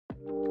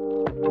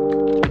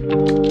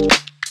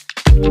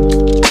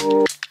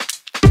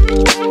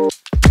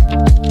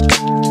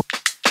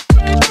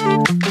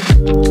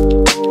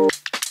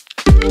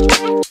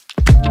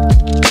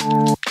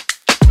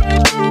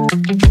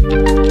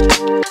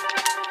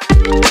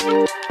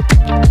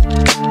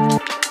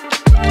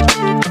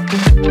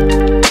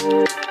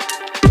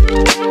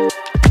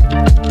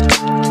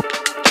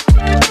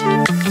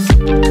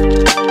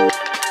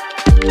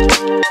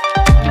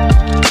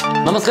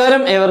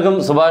നമസ്കാരം, ഏവർക്കും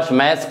സുഭാഷ്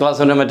മാത്സ്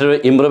ക്ലാസ്സിൻ്റെ മറ്റൊരു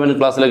ഇംപ്രൂവ്മെൻറ്റ്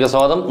ക്ലാസ്സിലേക്ക്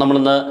സ്വാഗതം.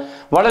 നമ്മളിന്ന്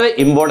വളരെ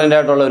ഇമ്പോർട്ടൻ്റ്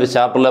ആയിട്ടുള്ള ഒരു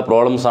ചാപ്റ്ററിലെ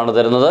പ്രോബ്ലംസ് ആണ്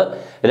തരുന്നത്.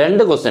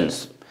 2 ക്വസ്റ്റ്യൻസ്.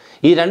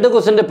 ഈ 2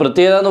 ക്വസ്റ്റ്യൻ്റെ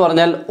പ്രത്യേകത എന്ന്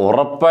പറഞ്ഞാൽ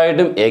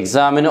ഉറപ്പായിട്ടും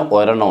എക്സാമിന്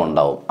ഒരെണ്ണം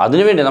ഉണ്ടാവും.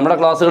 അതിനുവേണ്ടി നമ്മുടെ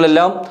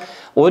ക്ലാസ്സുകളെല്ലാം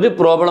ഒരു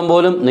പ്രോബ്ലം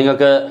പോലും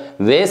നിങ്ങൾക്ക്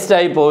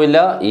വേസ്റ്റായി പോവില്ല.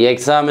 ഈ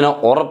എക്സാമിന്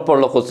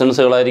ഉറപ്പുള്ള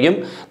ക്വസ്റ്റ്യൻസുകളായിരിക്കും.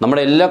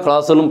 നമ്മുടെ എല്ലാ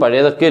ക്ലാസ്സുകളും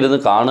പഴയതൊക്കെ ഇരുന്ന്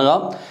കാണുക.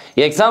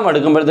 എക്സാം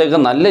എടുക്കുമ്പോഴത്തേക്ക്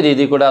നല്ല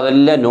രീതിയിൽ കൂടെ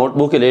അതെല്ലാം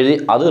നോട്ട്ബുക്കിൽ എഴുതി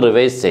അത്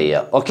റിവൈസ്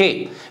ചെയ്യുക. ഓക്കെ,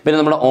 പിന്നെ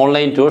നമ്മുടെ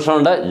ഓൺലൈൻ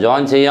ട്യൂഷനുണ്ട്,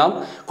 ജോയിൻ ചെയ്യാം.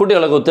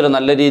 കുട്ടികളൊക്കെ ഒത്തിരി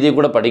നല്ല രീതിയിൽ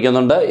കൂടെ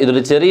പഠിക്കുന്നുണ്ട്.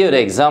 ഇതൊരു ചെറിയൊരു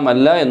എക്സാം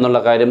അല്ല എന്നുള്ള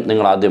കാര്യം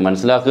നിങ്ങൾ ആദ്യം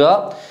മനസ്സിലാക്കുക.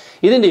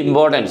 ഇതിൻ്റെ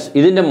ഇമ്പോർട്ടൻസ്,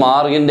 ഇതിൻ്റെ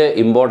മാർക്കിൻ്റെ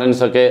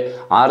ഇമ്പോർട്ടൻസ് ഒക്കെ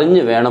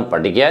അറിഞ്ഞ് വേണം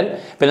പഠിക്കാൻ.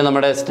 പിന്നെ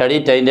നമ്മുടെ സ്റ്റഡി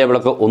ടൈം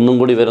ടേബിളൊക്കെ ഒന്നും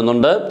കൂടി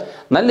വരുന്നുണ്ട്.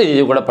 നല്ല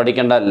രീതിയിൽ കൂടെ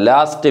പഠിക്കേണ്ട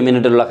ലാസ്റ്റ്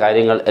മിനിറ്റിലുള്ള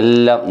കാര്യങ്ങൾ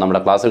എല്ലാം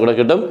നമ്മുടെ ക്ലാസ്സിൽ കൂടെ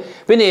കിട്ടും.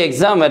 പിന്നെ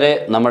എക്സാം വരെ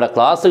നമ്മുടെ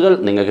ക്ലാസ്സുകൾ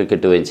നിങ്ങൾക്ക്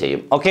കിട്ടുകയും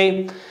ചെയ്യും. ഓക്കെ,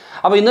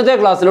 അപ്പോൾ ഇന്നത്തെ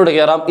ക്ലാസ്സിലൂടെ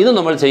കയറാം. ഇത്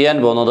നമ്മൾ ചെയ്യാൻ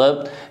പോകുന്നത്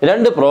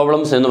 2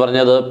 പ്രോബ്ലംസ് എന്ന്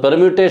പറഞ്ഞത്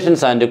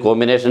പെർമ്യൂട്ടേഷൻസ് ആൻഡ്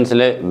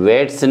കോമ്പിനേഷൻസിലെ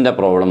വേർഡ്സിൻ്റെ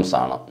പ്രോബ്ലംസ്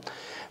ആണ്.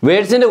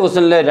 വേർഡ്സിൻ്റെ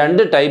ക്വസ്റ്റ്യനിൽ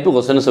 2 ടൈപ്പ്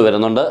ക്വസ്റ്റ്യൻസ്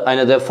വരുന്നുണ്ട്.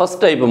 അതിനകത്ത് ഫസ്റ്റ്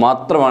ടൈപ്പ്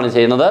മാത്രമാണ്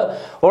ചെയ്യുന്നത്.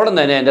 ഉടൻ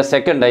തന്നെ അതിൻ്റെ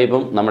സെക്കൻഡ്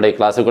ടൈപ്പും നമ്മുടെ ഈ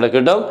ക്ലാസ്സിൽ കൂടെ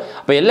കിട്ടും.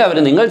 അപ്പോൾ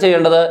എല്ലാവരും നിങ്ങൾ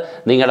ചെയ്യേണ്ടത്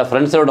നിങ്ങളുടെ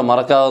ഫ്രണ്ട്സിനോട്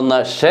മറക്കാവുന്ന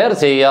ഷെയർ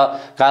ചെയ്യുക.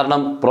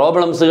 കാരണം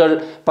പ്രോബ്ലംസുകൾ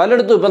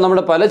പലയിടത്തും ഇപ്പം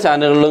നമ്മുടെ പല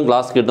ചാനലുകളിലും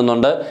ക്ലാസ്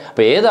കിട്ടുന്നുണ്ട്.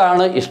 അപ്പോൾ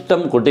ഏതാണ്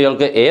ഇഷ്ടം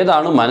കുട്ടികൾക്ക്,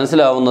 ഏതാണ്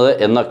മനസ്സിലാവുന്നത്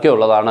എന്നൊക്കെ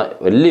ഉള്ളതാണ്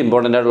വലിയ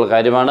ഇമ്പോർട്ടൻ്റ് ആയിട്ടുള്ള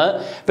കാര്യമാണ്.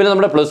 പിന്നെ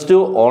നമ്മുടെ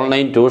 +2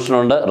 ഓൺലൈൻ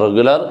ട്യൂഷനുണ്ട്,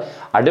 റെഗുലർ.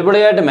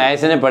 അടിപൊളിയായിട്ട്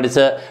മാത്സിനെ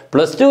പഠിച്ച്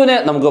 +2-നെ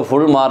നമുക്ക്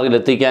ഫുൾ മാർക്കിൽ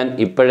എത്തിക്കാൻ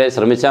ഇപ്പോഴേ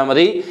ശ്രമിച്ചാൽ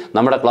മതി.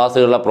 നമ്മുടെ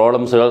ക്ലാസ്സുകളിലെ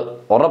പ്രോബ്ലംസുകൾ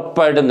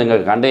ഉറപ്പായിട്ടും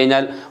നിങ്ങൾക്ക് കണ്ടു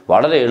കഴിഞ്ഞാൽ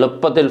വളരെ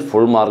എളുപ്പത്തിൽ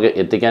ഫുൾ മാർക്ക്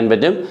എത്തിക്കാൻ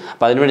പറ്റും.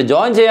 അപ്പോൾ അതിനുവേണ്ടി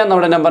ജോയിൻ ചെയ്യാൻ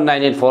നമ്മുടെ നമ്പർ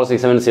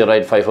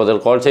 9846708540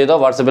 കോൾ ചെയ്തോ,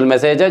 വാട്സപ്പിൽ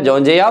മെസ്സേജ്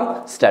ജോയിൻ ചെയ്യാം,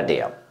 സ്റ്റാർട്ട്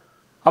ചെയ്യാം.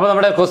 അപ്പോൾ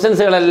നമ്മുടെ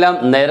ക്വസ്റ്റ്യൻസുകളെല്ലാം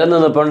നിരന്ന്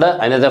നിൽപ്പുണ്ട്.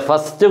 അതിനകത്തെ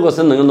ഫസ്റ്റ്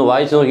ക്വസ്റ്റ്യൻ നിങ്ങളൊന്ന്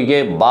വായിച്ചു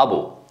നോക്കിക്കേ.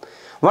 ബാബു,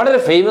 വളരെ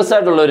ഫേമസ്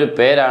ആയിട്ടുള്ള ഒരു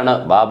പേരാണ്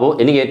ബാബു.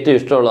 എനിക്ക് ഏറ്റവും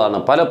ഇഷ്ടമുള്ളതാണ്,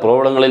 പല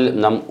പ്രോബ്ലങ്ങളിൽ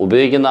നാം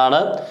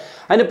ഉപയോഗിക്കുന്നതാണ്.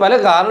 അതിന് പല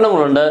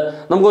കാരണങ്ങളുണ്ട്.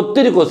 നമുക്ക്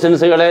ഒത്തിരി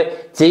ക്വസ്റ്റ്യൻസുകളെ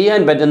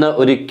ചെയ്യാൻ പറ്റുന്ന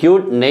ഒരു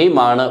ക്യൂട്ട്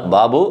നെയിമാണ്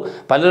ബാബു.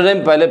 പലരുടെയും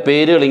പല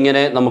പേരുകൾ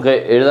ഇങ്ങനെ നമുക്ക്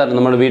എഴുതാൻ,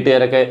 നമ്മുടെ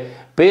വീട്ടുകാരൊക്കെ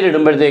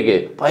പേരിടുമ്പോഴത്തേക്ക്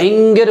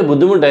ഭയങ്കര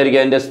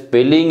ബുദ്ധിമുട്ടായിരിക്കും അതിൻ്റെ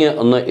സ്പെല്ലിങ്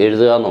ഒന്ന്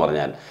എഴുതുക എന്ന്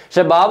പറഞ്ഞാൽ.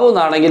 പക്ഷേ ബാബു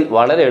എന്നാണെങ്കിൽ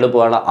വളരെ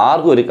എളുപ്പമാണ്,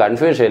 ആർക്കും ഒരു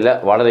കൺഫ്യൂഷൻ ഇല്ല,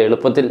 വളരെ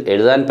എളുപ്പത്തിൽ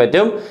എഴുതാൻ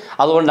പറ്റും.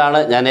 അതുകൊണ്ടാണ്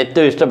ഞാൻ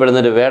ഏറ്റവും ഇഷ്ടപ്പെടുന്ന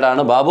ഒരു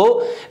വേർഡാണ് ബാബു.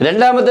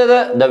 രണ്ടാമത്തേത്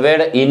ദ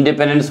വേർഡ്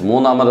ഇൻഡിപെൻഡൻസ്,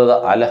 മൂന്നാമത്തേത്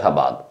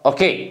അലഹബാദ്.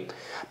 ഓക്കെ,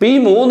 അപ്പോൾ ഈ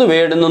 3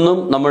 വേർഡിൽ നിന്നും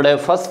നമ്മുടെ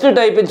ഫസ്റ്റ്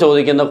ടൈപ്പിൽ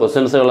ചോദിക്കുന്ന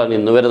ക്വസ്റ്റ്യൻസുകളാണ്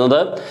ഇന്ന് വരുന്നത്.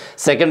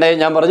 സെക്കൻഡ് ടൈം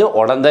ഞാൻ പറഞ്ഞു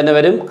ഉടൻ തന്നെ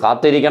വരും,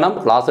 കാത്തിരിക്കണം,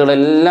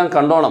 ക്ലാസ്സുകളെല്ലാം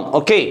കണ്ടോണം.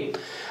 ഓക്കെ,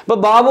 അപ്പോൾ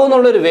ബാബു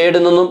എന്നുള്ളൊരു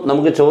വേർഡിൽ നിന്നും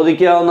നമുക്ക്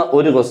ചോദിക്കാവുന്ന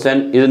ഒരു ക്വസ്റ്റ്യൻ,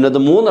 ഇതിൻ്റെ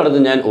 3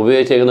 ഞാൻ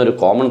ഉപയോഗിച്ചിരിക്കുന്ന ഒരു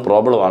കോമൺ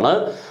പ്രോബ്ലമാണ്.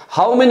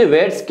 How many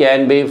words can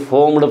be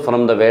formed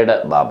from the word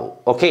Babu?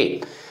 Okay,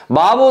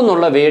 Babu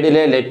എന്നുള്ള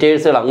വേർഡിലെ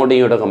ലെറ്റേഴ്സുകൾ അങ്ങോട്ടും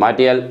ഇങ്ങോട്ടൊക്കെ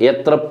മാറ്റിയാൽ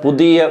എത്ര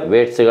പുതിയ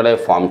വേർഡ്സുകളെ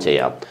ഫോം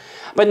ചെയ്യാം?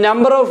 അപ്പം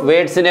നമ്പർ ഓഫ്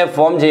വേർഡ്സിനെ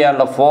ഫോം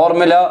ചെയ്യാനുള്ള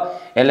ഫോർമുല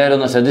എല്ലാവരും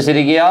ഒന്ന്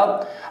ശ്രദ്ധിച്ചിരിക്കുക.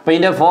 അപ്പോൾ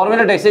ഇതിൻ്റെ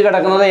ഫോർമുല ടെക്സ്റ്റിൽ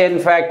കിടക്കുന്നത് n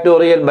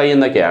ഫാക്ടോറിയൽ ബൈ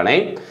എന്നൊക്കെയാണ്.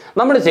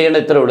 നമ്മൾ ചെയ്യേണ്ട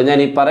ഇത്രേ ഉള്ളൂ. ഞാൻ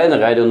ഈ പറയുന്ന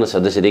കാര്യം ഒന്ന്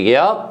ശ്രദ്ധിച്ചിരിക്കുക.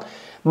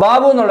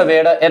 ബാബു എന്നുള്ള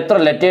വേർഡ് എത്ര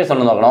ലെറ്റേഴ്സ്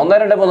ഉണ്ടെന്ന് നോക്കണം. 1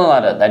 2 3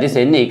 4, ദാറ്റ് ഈസ്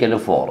n =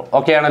 4.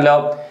 ഓക്കെ ആണല്ലോ.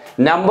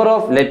 Number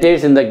of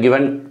letters in the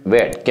given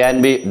word can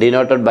be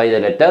denoted by the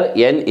letter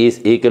n is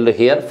equal to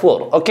here 4.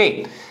 Okay,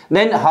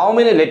 then how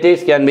many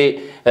letters can be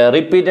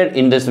repeated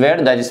in this word?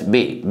 That is b.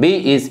 b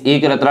is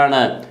equal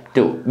എത്രയാണ്?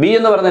 2. b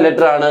എന്ന് പറയുന്ന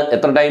letter ആണ്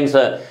എത്ര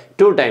times?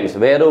 2 times.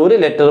 വേറെ ഒരു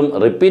ലെറ്ററും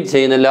repeat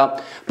ചെയ്യുന്നില്ല.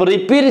 അപ്പോൾ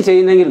repeat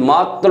ചെയ്യുന്നെങ്കിൽ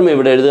മാത്രം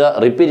ഇവിടെ എഴുതുക,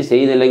 റിപ്പീറ്റ്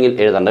ചെയ്യുന്നില്ലെങ്കിൽ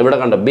എഴുതണ്ട. ഇവിടെ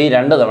കണ്ടോ, b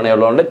 2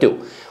 തവണയുള്ളതുകൊണ്ട് 2,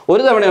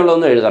 1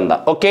 തവണയുള്ളതൊന്നും എഴുതണ്ട.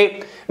 ഓക്കെ,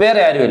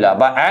 വേറെ ആരുമില്ല.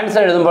 അപ്പോൾ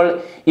ആൻസർ എഴുതുമ്പോൾ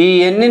ഈ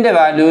n-ന്റെ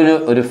വാല്യൂവിന്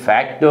ഒരു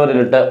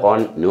ഫാക്ടോറിയലിട്ട് ഓൺ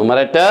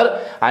ന്യൂമറേറ്റർ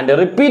ആൻഡ്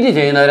റിപ്പീറ്റ്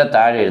ചെയ്യുന്നവരെ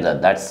താഴെ എഴുതുക.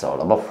 That's all.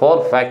 അപ്പോൾ 4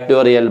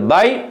 ഫാക്ടോറിയൽ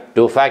ബൈ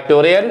 2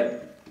 ഫാക്ടോറിയൽ.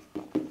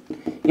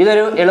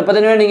 ഇതൊരു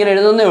എളുപ്പത്തിന് വേണ്ടി ഇങ്ങനെ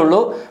എഴുതുന്നേ ഉള്ളൂ,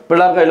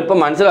 പിള്ളേർക്ക് എളുപ്പം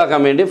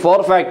മനസ്സിലാക്കാൻ വേണ്ടി.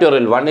 4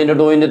 factorial 1 ×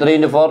 2 ×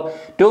 3 × 4,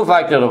 2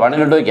 factorial 1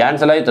 × 2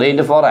 ക്യാൻസലായി, 3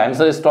 × 4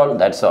 answer is 12.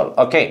 That's all.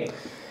 Okay,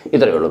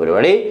 ഇത്രയേ ഉള്ളൂ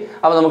പരിപാടി.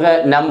 അപ്പോൾ നമുക്ക്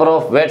number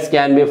of words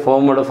can be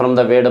formed from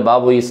the word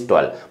Babu is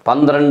 12.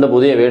 12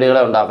 പുതിയ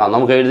വേർഡുകളെ ഉണ്ടാക്കാം.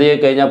 നമുക്ക് എഴുതി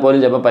കഴിഞ്ഞാൽ പോലും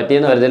ചിലപ്പോൾ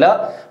പറ്റിയെന്ന് വരത്തില്ല,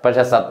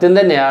 പക്ഷേ സത്യം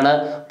തന്നെയാണ്.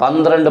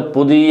 12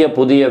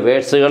 പുതിയ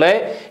വേർഡ്സുകളെ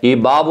ഈ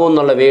ബാബു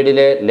എന്നുള്ള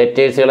വേർഡിലെ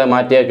ലെറ്റേഴ്സുകളെ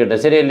മാറ്റിയാൽ കിട്ടും.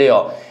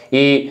 ശരിയല്ലയോ?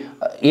 ഈ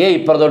എ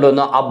ഇപ്പുറത്തോട്ട്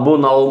വന്ന് അബ്ബു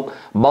എന്നാവും,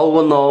 ബൗ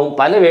എന്നാവും,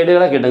 പല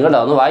വേർഡുകളെ കിട്ടും കേട്ടോ.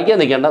 ഒന്ന് വായിക്കാൻ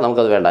നിൽക്കേണ്ട,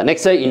 നമുക്കത് വേണ്ട.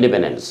 Next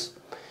independence.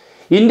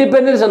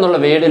 ഇൻഡിപെൻഡൻസ് എന്നുള്ള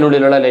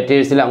വേർഡിനുള്ളിലുള്ള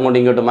ലെറ്റേഴ്സിൽ അങ്ങോട്ടും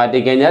ഇങ്ങോട്ടും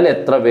മാറ്റിക്കഴിഞ്ഞാൽ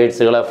എത്ര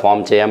വേർഡ്സുകളെ ഫോം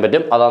ചെയ്യാൻ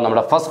പറ്റും? അതാണ്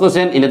നമ്മുടെ ഫസ്റ്റ്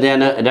ക്വസ്റ്റ്യൻ. ഇതിന്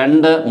ഞാൻ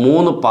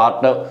 2-3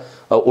 പാർട്ട്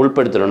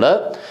ഉൾപ്പെടുത്തിയിട്ടുണ്ട്.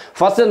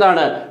 ഫസ്റ്റ്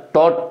എന്താണ്?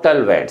 Total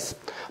words.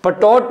 അപ്പോൾ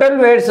ടോട്ടൽ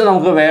വേർഡ്സ്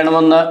നമുക്ക്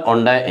വേണമെന്ന്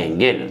ഉണ്ട്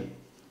എങ്കിൽ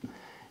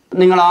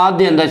നിങ്ങൾ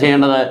ആദ്യം എന്താ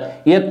ചെയ്യേണ്ടത്,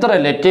 എത്ര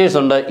ലെറ്റേഴ്സ്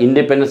ഉണ്ട്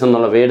ഇൻഡിപെൻഡൻസ്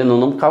എന്നുള്ള വേർഡിൽ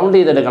നിന്നും കൗണ്ട്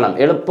ചെയ്തെടുക്കണം.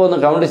 എളുപ്പം ഒന്ന്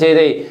കൗണ്ട്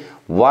ചെയ്തേ.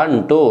 1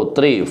 2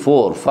 3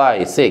 4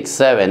 5 6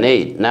 7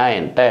 8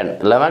 9 10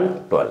 11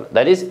 12.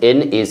 That is n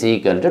is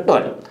equal to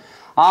 12.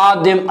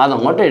 ആദ്യം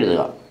അതങ്ങോട്ട്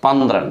എഴുതുക.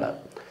 12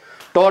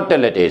 ടോട്ടൽ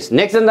ലെറ്റേഴ്സ്.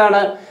 നെക്സ്റ്റ്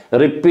എന്താണ്,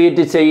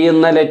 റിപ്പീറ്റ്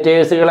ചെയ്യുന്ന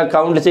ലെറ്റേഴ്സുകളെ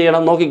കൗണ്ട്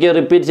ചെയ്യണം. നോക്കിക്കേ,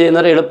 റിപ്പീറ്റ്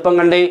ചെയ്യുന്നവരെ എളുപ്പം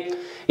കണ്ടേ.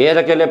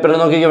 ഏതൊക്കെ ലെറ്റർ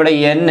നോക്കിക്കേ, ഇവിടെ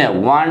n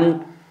 1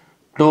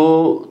 2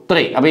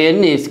 3. അപ്പോൾ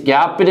n is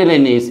capital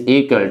n is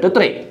equal to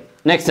 3.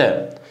 Next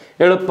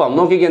എളുപ്പം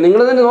നോക്കിക്കേ, നിങ്ങൾ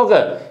തന്നെ നോക്ക്.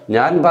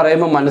 ഞാൻ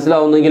പറയുമ്പോൾ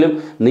മനസ്സിലാവുന്നെങ്കിലും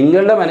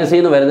നിങ്ങളുടെ മനസ്സിൽ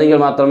നിന്ന് വരുന്നെങ്കിൽ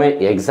മാത്രമേ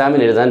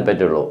എക്സാമിന് എഴുതാൻ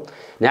പറ്റുള്ളൂ.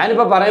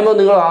 ഞാനിപ്പോൾ പറയുമ്പോൾ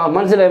നിങ്ങൾ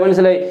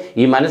മനസ്സിലായി.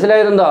 ഈ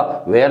മനസ്സിലായതെന്താ,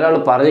 വേറെ ആൾ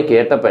പറഞ്ഞ്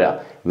കേട്ടപ്പോഴാണ്.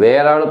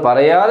 വേറെ ആൾ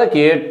പറയാതെ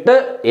കേട്ട്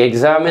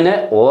എക്സാമിന്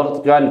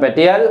ഓർക്കാൻ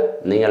പറ്റിയാൽ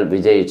നിങ്ങൾ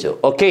വിജയിച്ചു.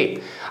 ഓക്കെ,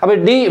 അപ്പോൾ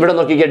ഡി ഇവിടെ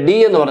നോക്കിക്കേ, ഡി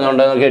എന്ന്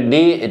പറഞ്ഞുകൊണ്ട് നോക്കിയാൽ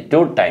ഡി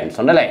 2 ടൈംസ്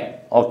ഉണ്ടല്ലേ.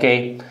 ഓക്കെ,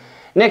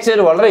 നെക്സ്റ്റ്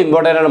ഒരു വളരെ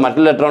ഇമ്പോർട്ടൻ്റ് ആണ്,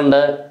 മറ്റൊരു ലെറ്റർ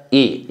ഉണ്ട്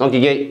ഇ.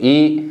 നോക്കിക്കേ, ഇ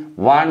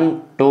 1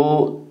 2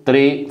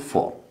 3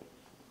 4.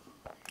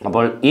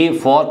 അപ്പോൾ ഈ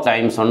 4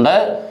 ടൈംസ് ഉണ്ട്.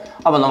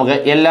 അപ്പോൾ നമുക്ക്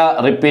എല്ലാ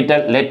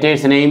റിപ്പീറ്റഡ്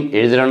ലെറ്റേഴ്സിനെയും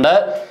എഴുതിയിട്ടുണ്ട്.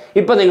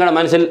 ഇപ്പം നിങ്ങളുടെ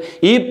മനസ്സിൽ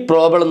ഈ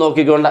പ്രോബ്ലം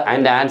നോക്കിക്കൊണ്ട്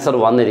അതിൻ്റെ ആൻസർ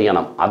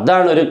വന്നിരിക്കണം.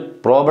 അതാണ് ഒരു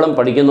പ്രോബ്ലം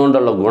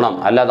പഠിക്കുന്നതുകൊണ്ടുള്ള ഗുണം.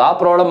 അല്ലാതെ ആ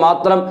പ്രോബ്ലം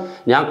മാത്രം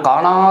ഞാൻ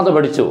കാണാതെ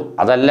പഠിച്ചു,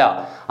 അതല്ല.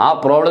 ആ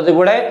പ്രോബ്ലത്തിൽ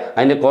കൂടെ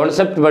അതിൻ്റെ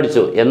കോൺസെപ്റ്റ്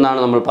പഠിച്ചു എന്നാണ്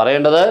നമ്മൾ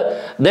പറയേണ്ടത്.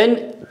 Then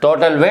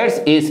total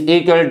words is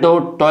equal to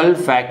 12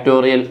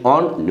 factorial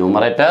on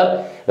numerator.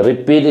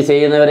 Repeat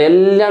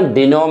ചെയ്യുന്നവരെല്ലാം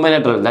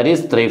denominator, that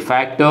is 3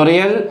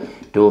 factorial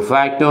 2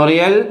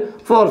 factorial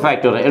 4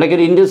 factorial. ഇടയ്ക്ക്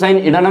ഒരു ഇൻറ്റു സൈൻ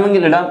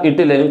ഇടണമെങ്കിൽ ഇടാം,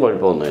 ഇട്ടില്ലെങ്കിലും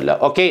കുഴപ്പമൊന്നുമില്ല.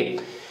 ഓക്കെ,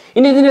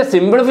 ഇനി ഇതിനെ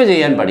സിംപ്ലിഫൈ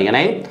ചെയ്യാൻ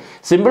പഠിക്കണേ.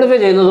 സിംപ്ലിഫൈ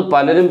ചെയ്യുന്നത്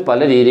പലരും പല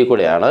രീതിയിൽ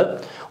കൂടെയാണ്.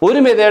 ഒരു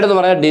മെത്തേഡ് എന്ന്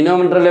പറഞ്ഞാൽ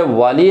ഡിനോമിനേറ്ററിലെ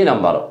വലിയ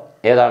നമ്പർ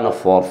ഏതാണ്,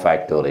 4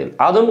 ഫാക്ടോറിയൽ,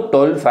 അതും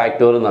 12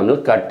 ഫാക്ടോറിയൽ നമ്മൾ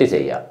കട്ട്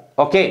ചെയ്യാം.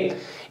 ഓക്കെ,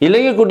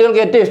 ഇല്ലെങ്കിൽ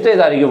കുട്ടികൾക്ക് ഏറ്റവും ഇഷ്ടം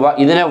ഇതായിരിക്കും,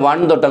 ഇതിനെ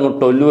 1 തൊട്ടങ്ങ്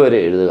 12 വരെ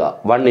എഴുതുക.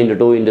 1 ×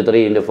 2 ×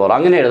 3 × 4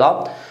 അങ്ങനെ എഴുതാം.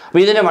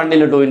 അപ്പോൾ ഇതിനെ 1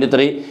 × 2 ×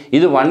 3,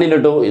 ഇത് 1 ×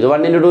 2, ഇത്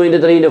 1 × 2 ×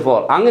 3 × 4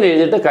 അങ്ങനെ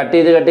എഴുതിയിട്ട് കട്ട്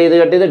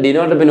ചെയ്ത്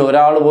ഡിനോമിനേറ്റർ പിന്നെ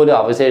ഒരാൾ പോലും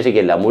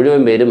അവശേഷിക്കില്ല,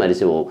 മുഴുവൻ പേര്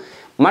മരിച്ചു പോകും.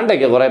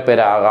 മണ്ടയ്ക്ക് കുറേ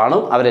പേര്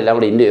കാണും, അവരെല്ലാം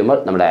കൂടെ ഇൻറ്റു ചെയ്യുമ്പോൾ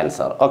നമ്മുടെ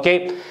ആൻസർ. ഓക്കെ,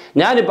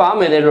 ഞാനിപ്പോൾ ആ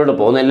മെത്തേഡിലോട്ട്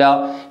പോകുന്നില്ല.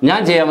 ഞാൻ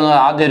ചെയ്യാൻ പോകുന്നത്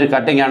ആദ്യം ഒരു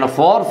കട്ടിംഗ് ആണ്.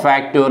 4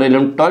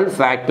 ഫാക്ടോറിയലും 12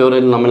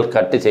 ഫാക്ടോറിയലും നമ്മൾ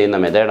കട്ട് ചെയ്യുന്ന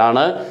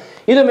മെത്തേഡാണ്.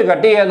 ഇതൊന്ന്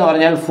കട്ട് ചെയ്യുക എന്ന്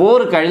പറഞ്ഞാൽ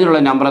 4 കഴിഞ്ഞുള്ള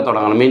നമ്പറെ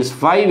തുടങ്ങണം. മീൻസ്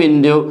 5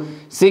 ×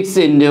 6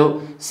 ×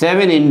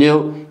 7 ×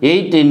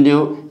 8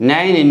 ×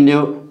 9 ×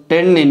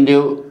 10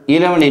 ×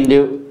 11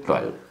 ×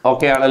 12.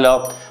 ഓക്കെ ആണല്ലോ.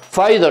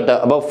 5 തൊട്ട്,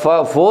 അപ്പോൾ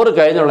 4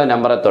 കഴിഞ്ഞുള്ള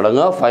നമ്പറെ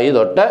തുടങ്ങുക, 5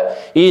 തൊട്ട്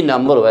ഈ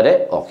നമ്പർ വരെ.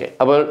 ഓക്കെ,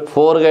 അപ്പോൾ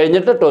 4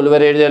 കഴിഞ്ഞിട്ട് 12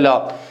 വരെ എഴുതിയല്ലോ.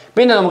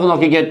 പിന്നെ നമുക്ക്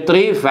നോക്കിക്കാം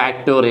 3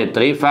 factorial.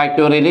 3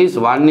 factorial is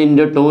 1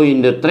 × 2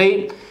 × 3,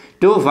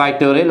 2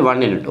 factorial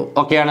 1 × 2.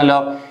 Okay ആണല്ലോ.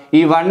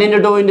 ഈ 1 ×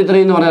 2 ×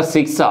 3 എന്ന് പറഞ്ഞാൽ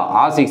 6 ആണ്.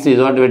 ആ 6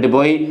 ഇതുമായിട്ട്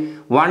വെട്ടിപ്പോയി.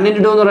 1 ×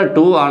 2 എന്ന് പറഞ്ഞാൽ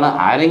 2 ആണ്.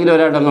 ആരെങ്കിലും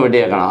ഒരാട്ടങ്ങ്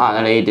വെട്ടിയേക്കണം.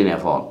 അതാണ് 8 ×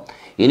 4.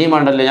 ഇനി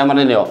മണ്ടല്ലേ, ഞാൻ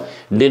പറഞ്ഞല്ലോ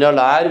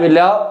ഡിനോമിനേറ്റർ ആരുമില്ല.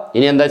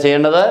 ഇനി എന്താ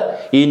ചെയ്യേണ്ടത്,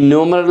 ഈ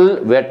ന്യൂമറൽ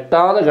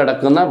വെട്ടാതെ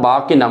കിടക്കുന്ന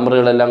ബാക്കി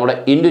നമ്പറുകളെല്ലാം കൂടെ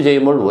ഇൻറ്റു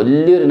ചെയ്യുമ്പോൾ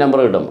വലിയൊരു നമ്പർ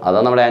കിട്ടും.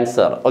 അതാണ് നമ്മുടെ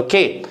ആൻസർ.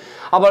 ഓക്കെ,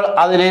 അപ്പോൾ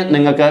അതിനെ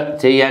നിങ്ങൾക്ക്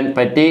ചെയ്യാൻ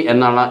പറ്റി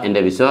എന്നാണ്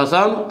എൻ്റെ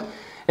വിശ്വാസം.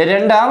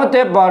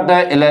 രണ്ടാമത്തെ പാർട്ട്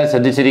എല്ലാവരും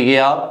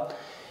ശ്രദ്ധിച്ചിരിക്കുക.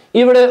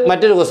 ഇവിടെ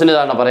മറ്റൊരു ക്വസ്റ്റ്യൻ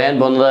ഇതാണ് പറയാൻ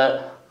പോകുന്നത്.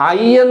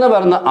 ഐ എന്ന്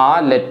പറഞ്ഞ ആ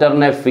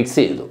ലെറ്ററിനെ ഫിക്സ്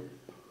ചെയ്തു,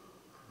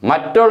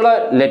 മറ്റുള്ള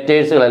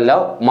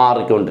ലെറ്റേഴ്സുകളെല്ലാം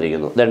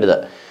മാറിക്കൊണ്ടിരിക്കുന്നു. ഇത്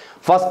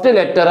ഫസ്റ്റ്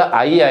ലെറ്റർ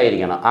ഐ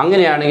ആയിരിക്കണം.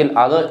 അങ്ങനെയാണെങ്കിൽ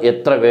അത്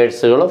എത്ര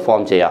വേർഡ്സുകൾ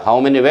ഫോം ചെയ്യാം? How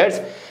many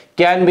words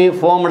can be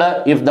formed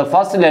if the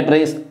first letter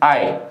is I?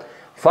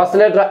 First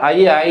letter I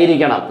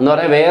ആയിരിക്കണം എന്ന്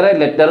പറയാൻ വേറെ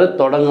ലെറ്റർ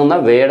തുടങ്ങുന്ന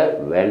വേർഡ്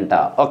വേണ്ട.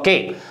 ഓക്കെ,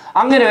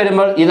 അങ്ങനെ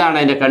വരുമ്പോൾ ഇതാണ്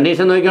അതിൻ്റെ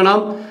കണ്ടീഷൻ.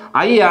 നോക്കണം,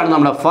 ഐ ആണ്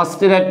നമ്മുടെ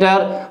ഫസ്റ്റ്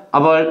ലെറ്റർ.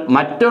 അപ്പോൾ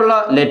മറ്റുള്ള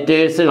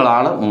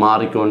ലെറ്റേഴ്സുകളാണ്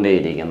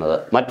മാറിക്കൊണ്ടേയിരിക്കുന്നത്.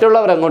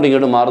 മറ്റുള്ളവർ അങ്ങോട്ടും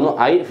ഇങ്ങോട്ടും മാറുന്നു,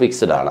 ഐ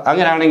ഫിക്സ്ഡ് ആണ്.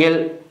 അങ്ങനെയാണെങ്കിൽ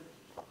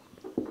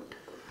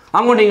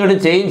അങ്ങോട്ടും ഇങ്ങോട്ടും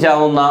ചേഞ്ച്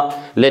ആവുന്ന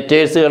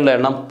ലെറ്റേഴ്സുകളുടെ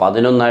എണ്ണം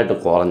 11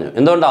 കുറഞ്ഞു.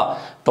 എന്തുകൊണ്ടാണ്?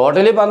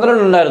 ടോട്ടലി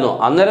 12 ഉണ്ടായിരുന്നു.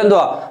 അന്നേരം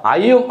എന്തുവാ,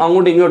 ഐയും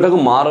അങ്ങോട്ടും ഇങ്ങോട്ടൊക്കെ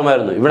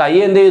മാറുമായിരുന്നു. ഇവിടെ ഐ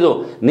എന്ത് ചെയ്തു,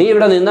 നീ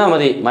ഇവിടെ നിന്നാൽ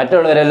മതി,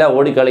 മറ്റുള്ളവരെല്ലാം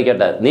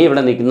ഓടിക്കളിക്കട്ടെ, നീ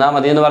ഇവിടെ നിൽന്നാൽ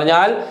മതി എന്ന്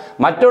പറഞ്ഞാൽ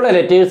മറ്റുള്ള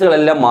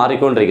ലെറ്റേഴ്സുകളെല്ലാം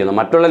മാറിക്കൊണ്ടിരിക്കുന്നു.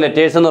 മറ്റുള്ള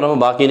ലെറ്റേഴ്സ് എന്ന്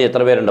പറയുമ്പോൾ ബാക്കി ഇനി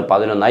എത്ര പേരുണ്ട്?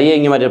 11. ഐ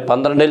ഇങ്ങി മാറ്റി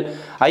 12ൽ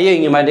ഐ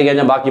ഇങ്ങി മാറ്റി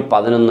കഴിഞ്ഞാൽ ബാക്കി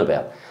 11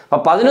 പേർ.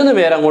 അപ്പോൾ 11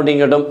 പേർ അങ്ങോട്ടും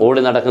ഇങ്ങോട്ടും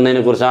ഓടി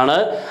നടക്കുന്നതിനെ കുറിച്ചാണ്.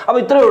 അപ്പോൾ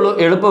ഇത്രയേ ഉള്ളൂ,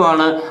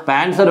 എളുപ്പമാണ്. അപ്പോൾ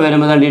ആൻസർ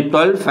വരുമ്പോൾ ഈ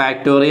 12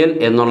 ഫാക്ടോറിയൽ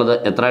എന്നുള്ളത്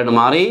എത്രയായിട്ട്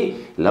മാറി?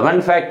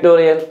 11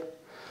 ഫാക്ടോറിയൽ.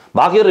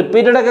 ബാക്കി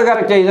റിപ്പീറ്റഡ് ഒക്കെ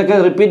കറക്റ്റ്. ഇതൊക്കെ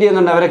റിപ്പീറ്റ്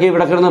ചെയ്യുന്നുണ്ട്, അവരൊക്കെ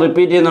ഇവിടെ കിടന്ന്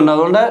റിപ്പീറ്റ് ചെയ്യുന്നുണ്ട്.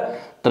 അതുകൊണ്ട്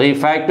 3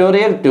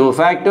 ഫാക്ടോറിയൽ 2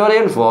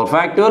 ഫാക്ടോറിയൽ 4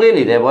 ഫാക്ടോറിയൽ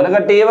ഇതേപോലെ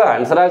കട്ട് ചെയ്യുക,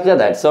 ആൻസർ ആക്കുക.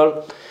 That's all.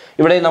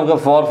 ഇവിടെ നമുക്ക്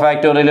 4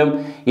 ഫാക്ടോറിയലും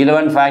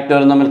 11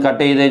 ഫാക്ടോറിയലും നമ്മൾ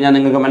കട്ട് ചെയ്ത് കഴിഞ്ഞാൽ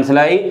നിങ്ങൾക്ക്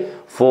മനസ്സിലായി.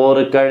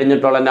 4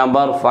 കഴിഞ്ഞിട്ടുള്ള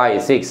നമ്പർ 5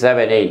 6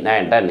 7 8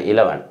 9 10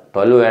 11.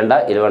 12 വേണ്ട,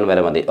 11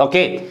 വരെ മതി.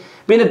 ഓക്കെ,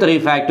 പിന്നെ 3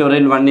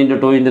 ഫാക്ടോറിയൽ 1 ×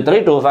 2 × 3,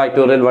 2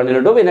 ഫാക്ടോറിയൽ 1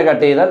 × 2, പിന്നെ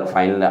കട്ട് ചെയ്താൽ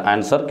ഫൈനൽ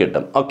ആൻസർ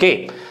കിട്ടും. ഓക്കെ,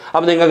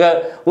 അപ്പോൾ നിങ്ങൾക്ക്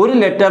ഒരു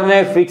ലെറ്ററിനെ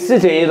ഫിക്സ്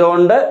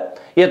ചെയ്തുകൊണ്ട്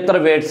എത്ര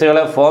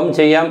വേർഡ്സുകളെ ഫോം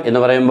ചെയ്യാം എന്ന്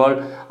പറയുമ്പോൾ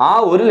ആ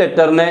ഒരു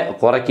ലെറ്ററിനെ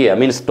കുറയ്ക്കുക,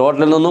 മീൻസ്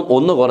ടോട്ടലിൽ നിന്നും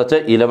 1 കുറച്ച്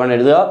 11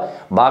 എഴുതുക.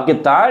 ബാക്കി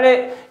താഴെ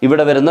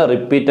ഇവിടെ വരുന്ന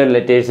റിപ്പീറ്റഡ്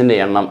ലെറ്റേഴ്സിൻ്റെ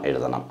എണ്ണം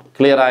എഴുതണം.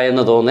 ക്ലിയർ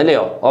ആയെന്ന്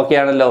തോന്നുന്നില്ലയോ? ഓക്കെ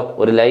ആണല്ലോ?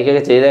 ഒരു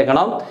ലൈക്കൊക്കെ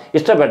ചെയ്തേക്കണം,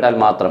 ഇഷ്ടപ്പെട്ടാൽ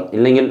മാത്രം,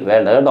 ഇല്ലെങ്കിൽ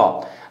വേണ്ട കേട്ടോ.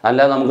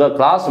 അല്ലാതെ നമുക്ക്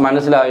ക്ലാസ്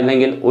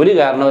മനസ്സിലായില്ലെങ്കിൽ ഒരു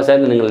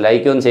കാരണവശാലും നിങ്ങൾ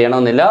ലൈക്കൊന്നും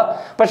ചെയ്യണമെന്നില്ല.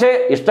 പക്ഷേ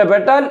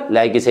ഇഷ്ടപ്പെട്ടാൽ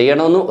ലൈക്ക്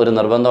ചെയ്യണമെന്നും ഒരു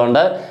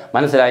നിർബന്ധമുണ്ട്.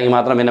 മനസ്സിലായെങ്കിൽ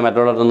മാത്രം പിന്നെ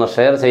മറ്റുള്ളവർക്കൊന്ന്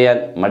ഷെയർ ചെയ്യാൻ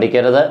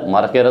മടിക്കരുത്,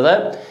 മറക്കരുത്.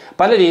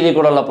 പല രീതിയിൽ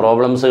കൂടെയുള്ള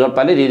പ്രോബ്ലംസുകൾ,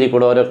 പല രീതിയിൽ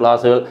കൂടെ ഓരോ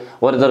ക്ലാസ്സുകൾ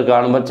ഓരോരുത്തർ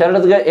കാണുമ്പോൾ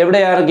ചിലർക്ക്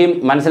എവിടെ ആർക്കും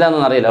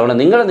മനസ്സിലാകുന്നതെന്ന് അറിയില്ല.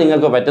 അതുകൊണ്ട്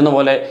നിങ്ങൾക്ക് പറ്റുന്ന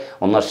പോലെ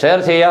ഒന്ന് ഷെയർ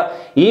ചെയ്യുക.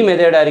 ഈ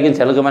മെത്തേഡ് ആയിരിക്കും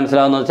ചിലർക്ക്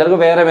മനസ്സിലാകുന്നത്, ചിലർക്ക്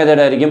വേറെ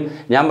മെത്തേഡ് ആയിരിക്കും.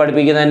 ഞാൻ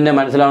പഠിപ്പിക്കുന്നതിൻ്റെ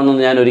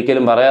മനസ്സിലാവുന്നതെന്ന് ഞാൻ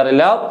ഒരിക്കലും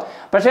പറയാറില്ല.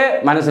 പക്ഷേ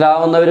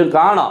മനസ്സിലാവുന്നവരും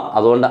കാണാം.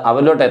 അതുകൊണ്ട്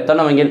അവരിലോട്ട്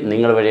എത്തണമെങ്കിൽ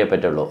നിങ്ങൾ വഴിയേ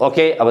പറ്റുള്ളൂ.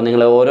 ഓക്കെ, അപ്പോൾ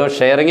നിങ്ങൾ ഓരോ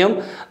ഷെയറിങ്ങും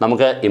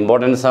നമുക്ക്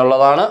ഇമ്പോർട്ടൻസ്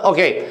ഉള്ളതാണ്.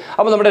 ഓക്കെ,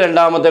 അപ്പോൾ നമ്മുടെ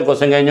രണ്ടാമത്തെ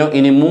ക്വസ്റ്റ്യൻ കഴിഞ്ഞു.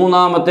 ഇനി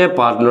മൂന്നാമത്തെ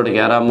പാർട്ടിലോട്ട്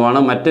കയറാൻ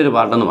പോവാണ്. മറ്റൊരു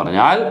പാർട്ടെന്ന്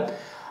പറഞ്ഞാൽ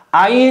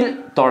ഐയിൽ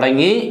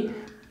തുടങ്ങി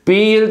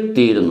പിയിൽ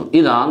തീരുന്നു.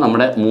 ഇതാണ്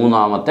നമ്മുടെ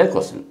മൂന്നാമത്തെ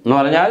ക്വസ്റ്റ്യൻ എന്ന്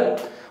പറഞ്ഞാൽ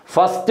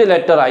ഫസ്റ്റ്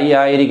ലെറ്റർ ഐ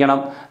ആയിരിക്കണം,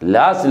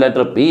 ലാസ്റ്റ്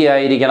ലെറ്റർ പി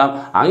ആയിരിക്കണം.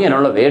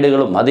 അങ്ങനെയുള്ള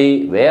വേർഡുകൾ മതി.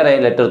 വേറെ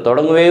ലെറ്റർ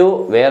തുടങ്ങുകയോ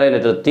വേറെ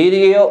ലെറ്റർ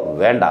തീരുകയോ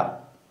വേണ്ട.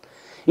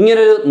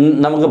 ഇങ്ങനൊരു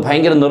നമുക്ക്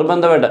ഭയങ്കര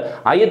നിർബന്ധമായിട്ട്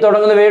ഐ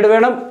തുടങ്ങുന്ന വേർഡ്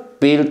വേണം,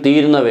 പിയിൽ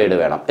തീരുന്ന വേർഡ്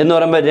വേണം എന്ന്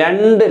പറയുമ്പോൾ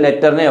 2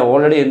 ലെറ്ററിനെ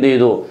ഓൾറെഡി എന്ത്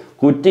ചെയ്തു?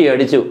 കുറ്റി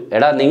അടിച്ചു.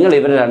 എടാ നിങ്ങൾ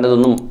ഇവർ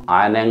രണ്ടതൊന്നും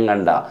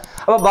അനങ്ങണ്ട.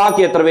 അപ്പോൾ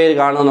ബാക്കി എത്ര പേര്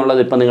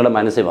കാണുമെന്നുള്ളത് ഇപ്പം നിങ്ങളുടെ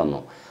മനസ്സിൽ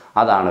വന്നു.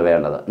 അതാണ്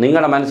വേണ്ടത്.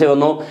 നിങ്ങളുടെ മനസ്സിൽ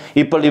വന്നു.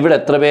 ഇപ്പോൾ ഇവിടെ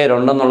എത്ര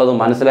പേരുണ്ടെന്നുള്ളത്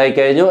മനസ്സിലായി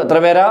കഴിഞ്ഞു. എത്ര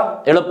പേരാ?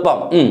 എളുപ്പം.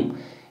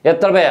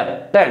 എത്ര പേർ?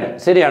 10.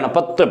 ശരിയാണ്,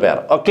 10 പേർ.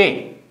 ഓക്കെ,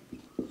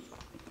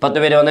 10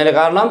 പേര് വന്നതിന്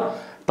കാരണം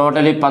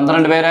ടോട്ടലി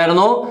 12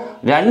 പേരായിരുന്നു.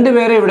 2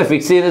 പേരെ ഇവിടെ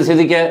ഫിക്സ് ചെയ്ത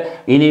സ്ഥിതിക്ക്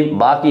ഇനി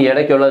ബാക്കി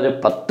ഇടയ്ക്കുള്ളത്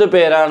 10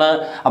 പേരാണ്.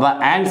 അപ്പോൾ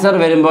ആൻസർ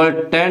വരുമ്പോൾ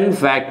 10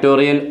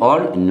 ഫാക്ടോറിയൽ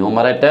ഓൺ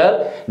ന്യൂമറേറ്റർ.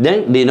 ദെൻ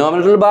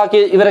ഡിനോമിനേറ്ററിൽ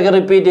ബാക്കി ഇവരൊക്കെ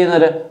റിപ്പീറ്റ്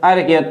ചെയ്യുന്നത്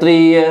ആരൊക്കെയാണ്?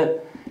 3,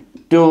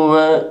 2,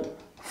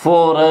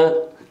 4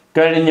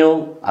 കഴിഞ്ഞു.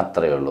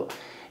 അത്രയേ ഉള്ളൂ.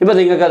 ഇപ്പോൾ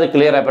നിങ്ങൾക്കത്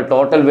ക്ലിയർ ആയി. അപ്പോൾ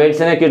ടോട്ടൽ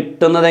വേർഡ്സിനെ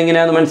കിട്ടുന്നത്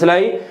എങ്ങനെയാണെന്ന്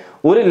മനസ്സിലായി.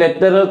 ഒരു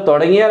ലെറ്റർ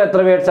തുടങ്ങിയാൽ എത്ര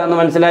വേർഡ്സാണെന്ന്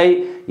മനസ്സിലായി.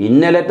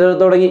 ഇന്ന ലെറ്റർ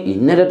തുടങ്ങി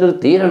ഇന്ന ലെറ്റർ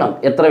തീരണം,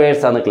 എത്ര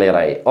വേർഡ്സാണെന്ന് ക്ലിയർ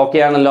ആയി. ഓക്കെ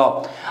ആണല്ലോ?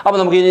 അപ്പോൾ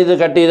നമുക്ക് ഇനി ഇത്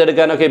കട്ട്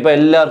ചെയ്തെടുക്കാനൊക്കെ ഇപ്പോൾ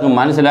എല്ലാവർക്കും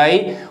മനസ്സിലായി.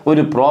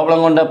 ഒരു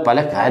പ്രോബ്ലം കൊണ്ട്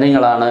പല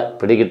കാര്യങ്ങളാണ്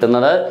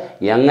പിടികിട്ടുന്നത്.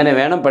 എങ്ങനെ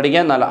വേണം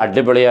പഠിക്കാൻ? നല്ല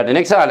അടിപൊളിയായിട്ട്.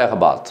 നെക്സ്റ്റ്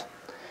അലഹബാദ്.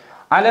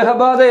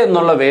 അലഹബാദ്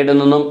എന്നുള്ള വേർഡിൽ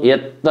നിന്നും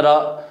എത്ര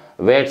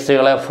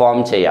വേർഡ്സുകളെ ഫോം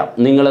ചെയ്യാം?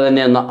 നിങ്ങൾ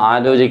തന്നെ ഒന്ന്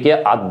ആലോചിക്കുക.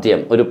 ആദ്യം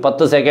ഒരു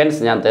 10 സെക്കൻഡ്സ്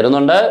ഞാൻ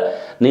തരുന്നുണ്ട്.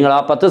 നിങ്ങൾ ആ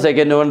 10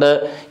 സെക്കൻഡ് കൊണ്ട്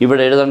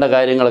ഇവിടെ എഴുതേണ്ട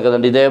കാര്യങ്ങളൊക്കെ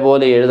ഉണ്ട്.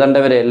 ഇതേപോലെ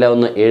എഴുതേണ്ടവരെല്ലാം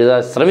ഒന്ന് എഴുതാൻ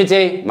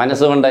ശ്രമിച്ചേ,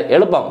 മനസ്സുകൊണ്ട്.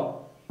 എളുപ്പം,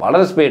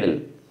 വളരെ സ്പീഡിൽ.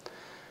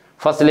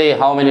 Firstly,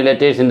 how many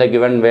letters in the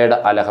given word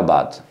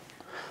Allahabad?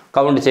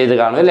 Count ചെയ്ത്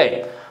കാണും അല്ലേ?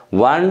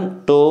 1,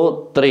 2,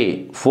 3,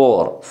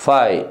 4,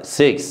 5,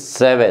 6,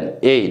 7,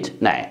 8,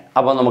 9.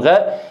 അപ്പോൾ നമുക്ക്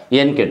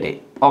n കിട്ടി.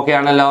 ഓക്കെ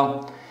ആണല്ലോ?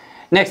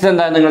 നെക്സ്റ്റ്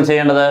എന്താണ് നിങ്ങൾ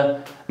ചെയ്യേണ്ടത്?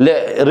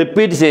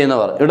 റിപ്പീറ്റ്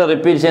ചെയ്യുന്നവർ, ഇവിടെ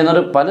റിപ്പീറ്റ് ചെയ്യുന്നവർ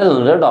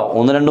പലരുണ്ട് കേട്ടോ.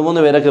 1, 2,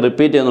 3 പേരൊക്കെ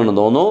റിപ്പീറ്റ്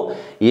ചെയ്യുന്നുണ്ടെന്ന് തോന്നുന്നു.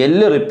 എൽ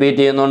റിപ്പീറ്റ്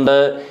ചെയ്യുന്നുണ്ട്,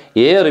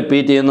 എ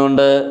റിപ്പീറ്റ്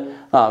ചെയ്യുന്നുണ്ട്.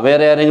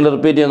 വേറെ ആരെങ്കിലും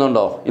റിപ്പീറ്റ്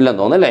ചെയ്യുന്നുണ്ടോ?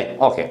 ഇല്ലെന്ന് തോന്നുന്നല്ലേ?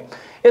 ഓക്കെ,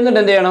 എന്നിട്ട്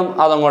എന്ത് ചെയ്യണം?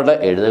 അതങ്ങോട്ട്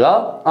എഴുതുക.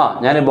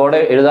 ഞാൻ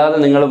ബോർഡ് എഴുതാതെ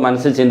നിങ്ങൾ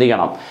മനസ്സിൽ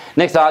ചിന്തിക്കണം.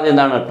 നെക്സ്റ്റ് ആദ്യം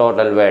എന്താണ്?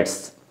 Total words.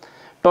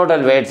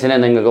 ടോട്ടൽ വേർഡ്സിനെ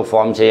നിങ്ങൾക്ക്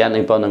ഫോം ചെയ്യാൻ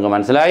ഇപ്പോൾ നിങ്ങൾക്ക്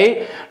മനസ്സിലായി.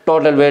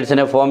 ടോട്ടൽ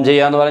വേർഡ്സിനെ ഫോം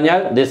ചെയ്യുക എന്ന് പറഞ്ഞാൽ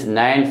this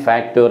 9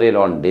 factorial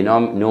on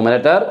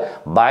numerator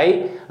by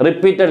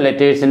repeated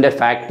ലെറ്റേഴ്സിൻ്റെ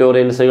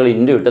ഫാക്ടോറിയൽസുകൾ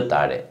into ഇട്ട്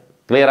താഴെ.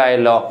 ക്ലിയർ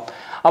ആയല്ലോ?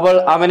 അപ്പോൾ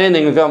അവനെ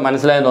നിങ്ങൾക്ക്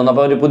മനസ്സിലായെന്ന് തോന്നുന്നു.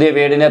 അപ്പോൾ ഒരു പുതിയ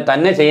വേർഡിനെ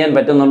തന്നെ ചെയ്യാൻ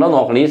പറ്റുന്നുണ്ടോ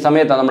നോക്കണം. ഈ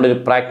സമയത്താണ് നമ്മുടെ ഒരു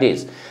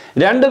പ്രാക്ടീസ്.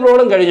 2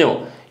 പ്രോബ്ലം കഴിഞ്ഞു.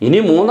 ഇനി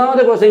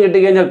മൂന്നാമത്തെ ക്വസ്റ്റ്യൻ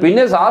കിട്ടിക്കഴിഞ്ഞാൽ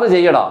പിന്നെ സാറ്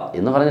ചെയ്യടാ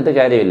എന്ന് പറഞ്ഞിട്ട്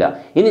കാര്യമില്ല.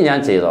 ഇനി ഞാൻ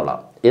ചെയ്തോളാം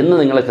എന്ന്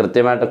നിങ്ങൾ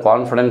കൃത്യമായിട്ട്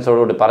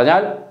കോൺഫിഡൻസോടുകൂടി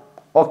പറഞ്ഞാൽ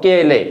ഓക്കെ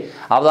അല്ലേ?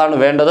 അതാണ്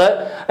വേണ്ടത്.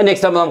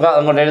 നെക്സ്റ്റ് ആകുമ്പോൾ നമുക്ക്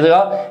അങ്ങോട്ട് എഴുതുക.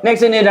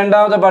 നെക്സ്റ്റ് ഇനി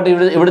രണ്ടാമത്തെ പാർട്ട്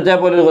ഇവിടുത്തെ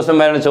പോലെ ഒരു ക്വസ്റ്റ്യൻ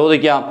വേണം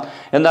ചോദിക്കാം.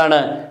 എന്താണ്?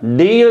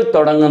 ഡിയിൽ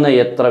തുടങ്ങുന്ന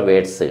എത്ര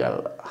വേർഡ്സുകൾ?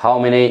 How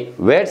many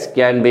words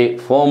can be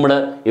formed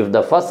if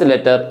the first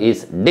letter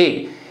is D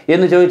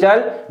എന്ന് ചോദിച്ചാൽ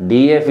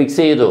ഡി എ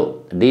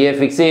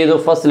ഫിക്സ് ചെയ്തു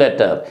ഫസ്റ്റ്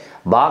ലെറ്റർ.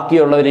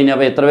 ബാക്കിയുള്ളവർ ഇനി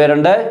അപ്പോൾ എത്ര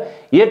പേരുണ്ട്?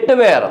 8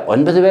 പേർ.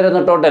 9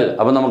 പേരെന്ന് ടോട്ടൽ.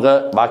 അപ്പോൾ നമുക്ക്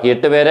ബാക്കി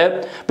 8 പേര്.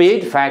 ഇപ്പോൾ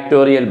 8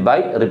 ഫാക്ടോറിയൽ ബൈ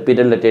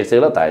റിപ്പീറ്റഡ്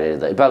ലെറ്റേഴ്സുകൾ താഴെ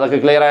എഴുതുക. ഇപ്പോൾ അതൊക്കെ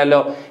ക്ലിയർ ആയല്ലോ?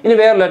 ഇനി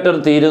വേറെ ലെറ്റർ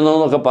തീരുന്നു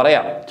എന്നൊക്കെ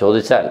പറയാം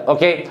ചോദിച്ചാൽ.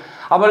 ഓക്കെ,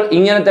 അപ്പോൾ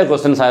ഇങ്ങനത്തെ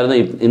ക്വസ്റ്റ്യൻസ് ആയിരുന്നു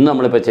ഇന്ന്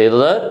നമ്മളിപ്പോൾ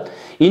ചെയ്തത്.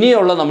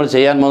 ഇനിയുള്ള നമ്മൾ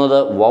ചെയ്യാൻ പോകുന്നത്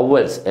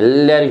വവ്വൽസ്.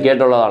 എല്ലാവരും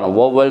കേട്ടുള്ളതാണ്.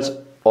 വവ്വൽസ്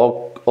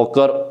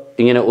ഒക്കർ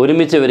ഇങ്ങനെ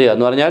ഒരുമിച്ച് വരിക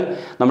എന്ന് പറഞ്ഞാൽ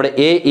നമ്മുടെ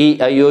എ ഇ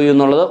ഐ ഒ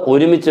എന്നുള്ളത്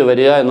ഒരുമിച്ച്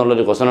വരിക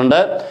എന്നുള്ളൊരു ക്വസ്റ്റ്യൻ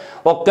ഉണ്ട്.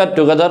 ഒക്കർ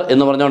ടുഗദർ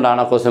എന്ന്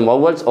പറഞ്ഞുകൊണ്ടാണ് ക്വസ്റ്റ്യൻ.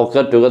 വവ്വൽസ്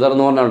ഒക്കർ ടുഗദർ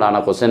എന്ന് പറഞ്ഞുകൊണ്ടാണ്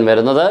ക്വസ്റ്റ്യൻ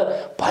വരുന്നത്.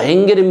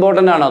 ഭയങ്കര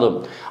ഇമ്പോർട്ടൻ്റ് ആണ് അതും.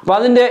 അപ്പോൾ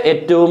അതിൻ്റെ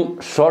ഏറ്റവും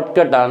ഷോർട്ട്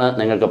കട്ടാണ്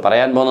നിങ്ങൾക്ക്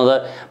പറയാൻ പോകുന്നത്.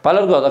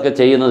 പലർക്കും അതൊക്കെ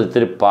ചെയ്യുന്നത്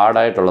ഇത്തിരി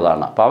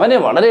പാടായിട്ടുള്ളതാണ്. അപ്പോൾ അവനെ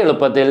വളരെ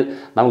എളുപ്പത്തിൽ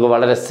നമുക്ക്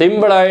വളരെ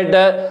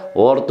സിമ്പിളായിട്ട്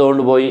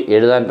ഓർത്തുകൊണ്ട് പോയി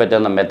എഴുതാൻ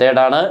പറ്റുന്ന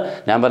മെത്തേഡാണ്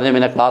ഞാൻ പറഞ്ഞത്.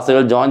 പിന്നെ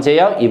ക്ലാസ്സുകൾ ജോയിൻ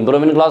ചെയ്യാം.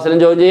 ഇംപ്രൂവ്മെൻറ്റ് ക്ലാസ്സിലും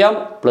ജോയിൻ ചെയ്യാം,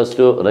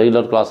 +2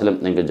 റെഗുലർ ക്ലാസ്സിലും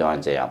നിങ്ങൾക്ക്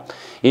ജോയിൻ ചെയ്യാം.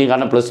 ഇനി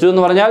കാരണം +2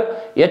 എന്ന് പറഞ്ഞാൽ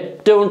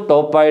ഏറ്റവും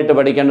ടോപ്പായിട്ട്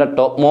പഠിക്കേണ്ട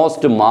ടോപ്പ്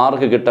മോസ്റ്റ്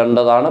മാർക്ക്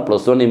കിട്ടേണ്ടതാണ്.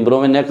 +1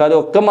 ഇമ്പ്രൂവ്മെൻറ്റിനേക്കാൾ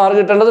തോറ്റാലും ഒക്കെ മാർക്ക്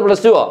കിട്ടേണ്ടത്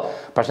 +2 ആണ്.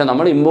 പക്ഷേ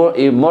നമ്മൾ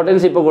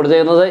ഇമ്പോർട്ടൻസ് ഇപ്പോൾ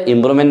കൊടുത്തിരുന്നത്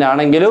ഇമ്പ്രൂവ്മെൻ്റ്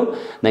ആണെങ്കിലും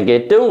നിങ്ങൾക്ക്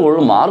ഏറ്റവും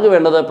കൂടുതൽ മാർക്ക്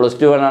വേണ്ടത്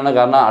 +2 ആണ്.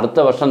 കാരണം അടുത്ത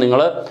വർഷം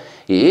നിങ്ങൾ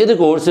ഏത്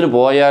കോഴ്സിന്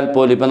പോയാൽ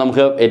പോലും ഇപ്പം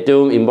നമുക്ക്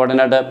ഏറ്റവും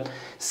ഇമ്പോർട്ടൻ്റ് ആയിട്ട്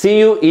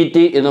CUET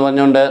എന്ന്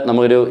പറഞ്ഞുകൊണ്ട്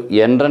നമുക്കൊരു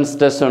എൻട്രൻസ്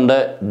ടെസ്റ്റ് ഉണ്ട്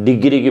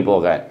ഡിഗ്രിക്ക്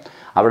പോകാൻ.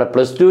 അവിടെ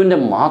 +2ൻ്റെ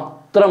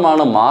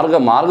മാത്രമാണ്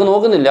മാർക്ക്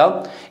നോക്കുന്നില്ല,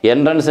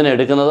 എൻട്രൻസിന്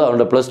എടുക്കുന്നത്.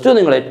 അതുകൊണ്ട് +2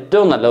 നിങ്ങൾ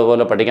ഏറ്റവും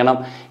നല്ലതുപോലെ പഠിക്കണം.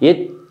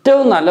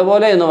 ഏറ്റവും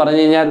നല്ലപോലെ എന്ന്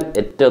പറഞ്ഞു കഴിഞ്ഞാൽ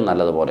ഏറ്റവും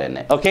നല്ലതുപോലെ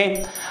തന്നെ. ഓക്കെ,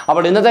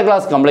 അപ്പോൾ ഇന്നത്തെ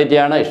ക്ലാസ് കംപ്ലീറ്റ്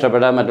ചെയ്യാണ്.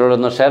 ഇഷ്ടപ്പെട്ടാൽ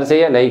മറ്റുള്ളവരൊന്ന് ഷെയർ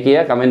ചെയ്യുക, ലൈക്ക്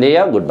ചെയ്യുക, കമൻറ്റ്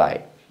ചെയ്യുക. Good bye.